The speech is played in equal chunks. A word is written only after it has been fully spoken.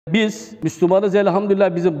Biz Müslümanız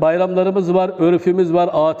elhamdülillah, bizim bayramlarımız var, örfümüz var,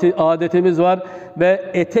 adetimiz var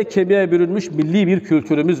ve ete kemiğe bürünmüş milli bir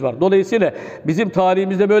kültürümüz var. Dolayısıyla bizim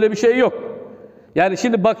tarihimizde böyle bir şey yok. Yani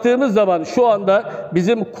şimdi baktığımız zaman şu anda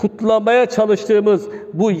bizim kutlamaya çalıştığımız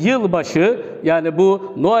bu yılbaşı, yani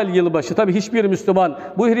bu Noel yılbaşı, tabii hiçbir Müslüman,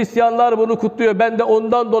 bu Hristiyanlar bunu kutluyor, ben de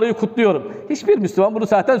ondan dolayı kutluyorum. Hiçbir Müslüman bunu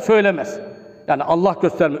zaten söylemez. Yani Allah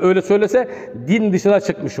gösterme, öyle söylese din dışına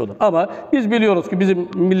çıkmış olur. Ama biz biliyoruz ki bizim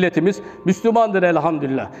milletimiz Müslümandır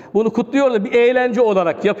elhamdülillah. Bunu kutluyor da bir eğlence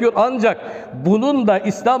olarak yapıyor. Ancak bunun da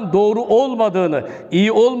İslam doğru olmadığını,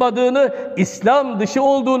 iyi olmadığını, İslam dışı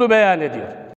olduğunu beyan ediyor.